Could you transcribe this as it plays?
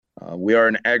We are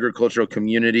an agricultural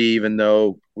community, even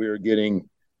though we are getting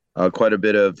quite a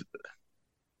bit of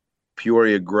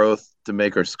Peoria growth to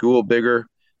make our school bigger,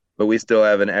 but we still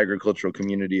have an agricultural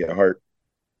community at heart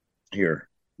here.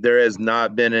 There has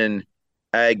not been an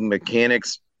ag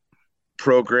mechanics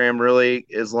program really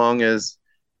as long as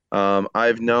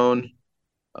I've known,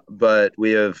 but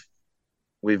we've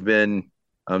been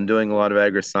doing a lot of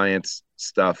agri-science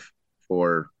stuff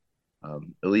for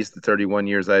at least the 31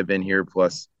 years I've been here,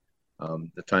 plus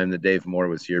the time that Dave Moore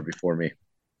was here before me.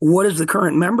 What is the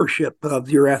current membership of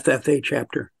your FFA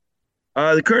chapter?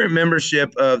 The current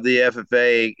membership of the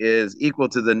FFA is equal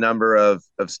to the number of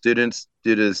students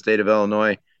due to the state of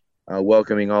Illinois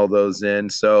welcoming all those in.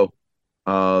 So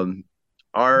um,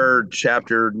 our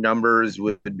chapter numbers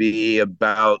would be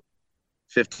about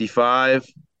 55.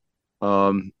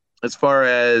 As far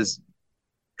as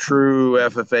true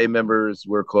FFA members,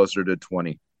 we're closer to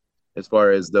 20. As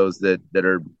far as those that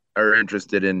are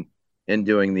interested in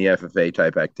doing the FFA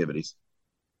type activities.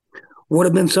 What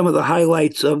have been some of the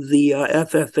highlights of the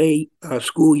FFA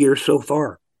school year so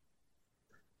far?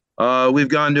 We've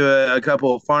gone to a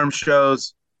couple of farm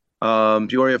shows,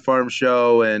 Peoria Farm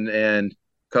Show, and a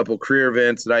couple career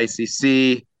events at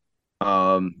ICC.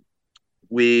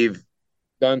 We've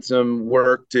done some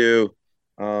work to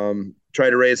try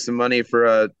to raise some money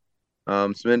for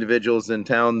some individuals in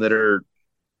town that are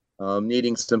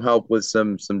needing some help with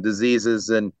some diseases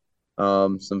and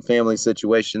some family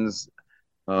situations,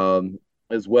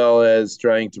 as well as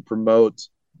trying to promote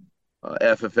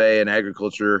FFA and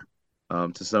agriculture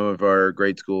to some of our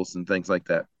grade schools and things like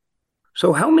that.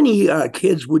 So, how many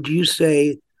kids would you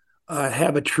say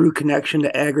have a true connection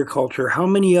to agriculture? How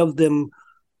many of them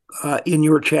in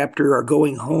your chapter are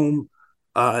going home,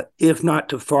 if not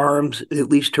to farms, at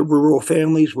least to rural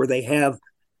families where they have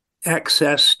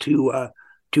access to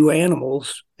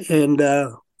animals, and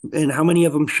how many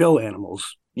of them show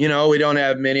animals? We don't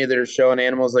have many that are showing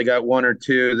animals. I got one or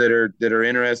two that are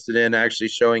interested in actually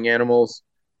showing animals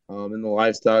in the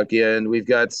livestock. Yeah, and we've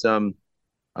got some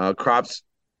crops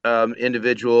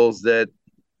individuals that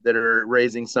are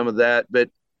raising some of that. But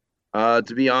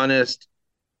to be honest,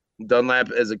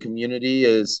 Dunlap as a community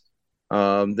is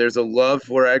there's a love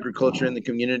for agriculture in the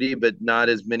community, but not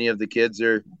as many of the kids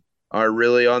are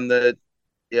really on the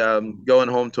going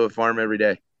home to a farm every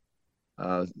day.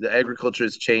 The agriculture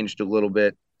has changed a little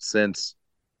bit since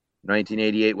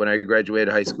 1988 when I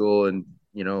graduated high school, and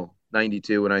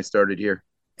 92 when I started here.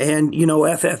 And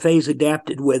FFA's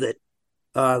adapted with it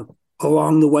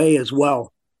along the way as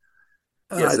well,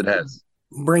 Yes, uh, it has.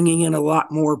 bringing in a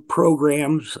lot more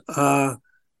programs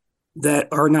that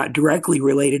are not directly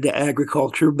related to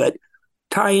agriculture, but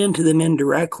tie into them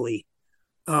indirectly.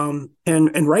 And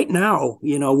right now,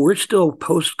 we're still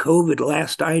post COVID.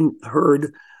 Last I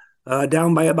heard,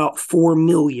 down by about 4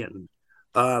 million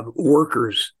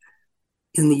workers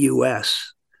in the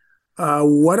U.S.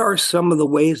 What are some of the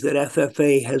ways that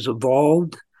FFA has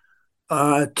evolved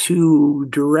to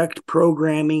direct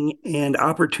programming and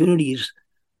opportunities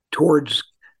towards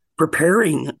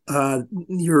preparing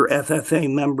your FFA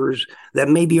members that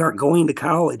maybe aren't going to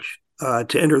college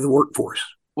to enter the workforce?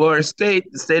 Well, the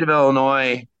state of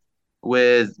Illinois,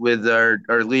 with our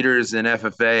leaders in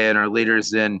FFA and our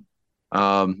leaders in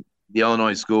the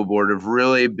Illinois School Board, have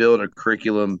really built a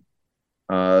curriculum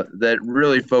that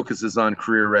really focuses on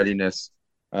career readiness.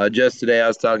 Just today, I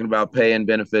was talking about pay and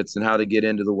benefits and how to get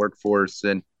into the workforce,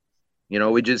 and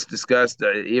we just discussed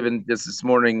even just this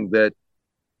morning that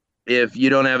if you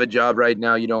don't have a job right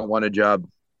now, you don't want a job.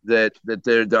 That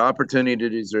the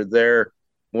opportunities are there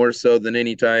more so than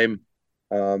any time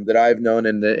that I've known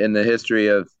in the history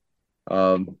of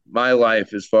my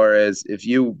life. As far as if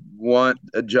you want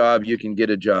a job, you can get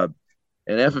a job,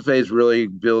 and FFA is really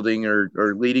building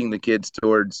or leading the kids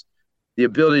towards the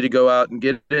ability to go out and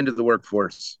get into the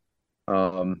workforce.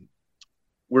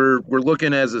 We're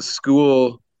looking as a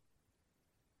school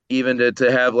even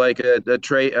to have like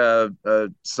a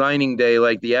signing day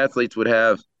like the athletes would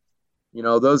have.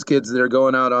 Those kids that are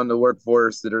going out on the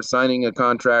workforce, that are signing a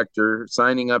contract or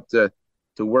signing up to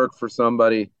work for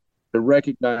somebody, to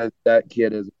recognize that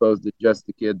kid as opposed to just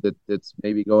the kid that's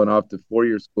maybe going off to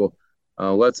 4-year school.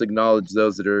 Let's acknowledge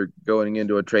those that are going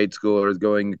into a trade school or is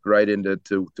going right into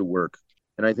to work.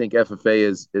 And I think FFA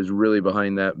is really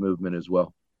behind that movement as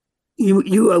well.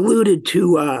 You alluded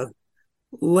to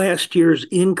last year's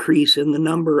increase in the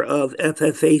number of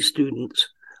FFA students,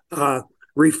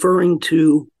 referring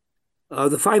to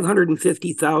the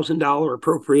 $550,000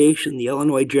 appropriation the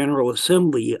Illinois General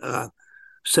Assembly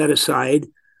set aside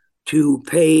to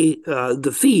pay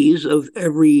the fees of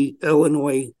every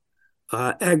Illinois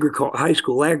high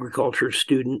school agriculture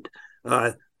student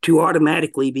to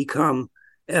automatically become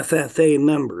FFA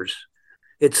members.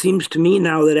 It seems to me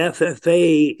now that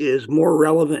FFA is more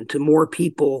relevant to more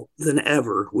people than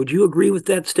ever. Would you agree with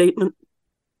that statement?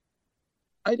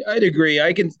 I'd agree.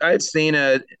 I've seen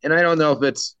it, and I don't know if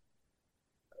it's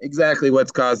exactly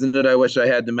what's causing it. I wish I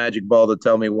had the magic ball to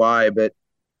tell me why, but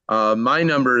my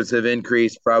numbers have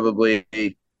increased probably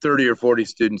 30 or 40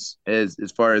 students as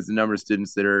far as the number of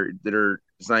students that are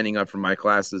signing up for my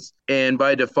classes. And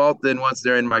by default, then once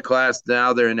they're in my class,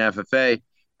 now they're in FFA,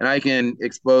 and I can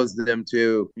expose them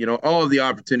to all of the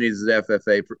opportunities that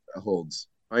FFA holds.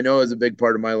 I know is a big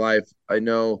part of my life. I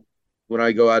know when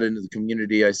I go out into the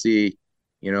community, I see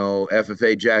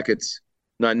FFA jackets,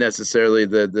 not necessarily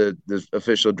the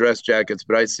official dress jackets,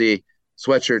 but I see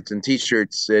sweatshirts and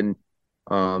T-shirts, and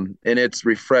it's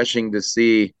refreshing to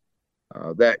see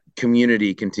that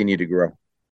community continue to grow.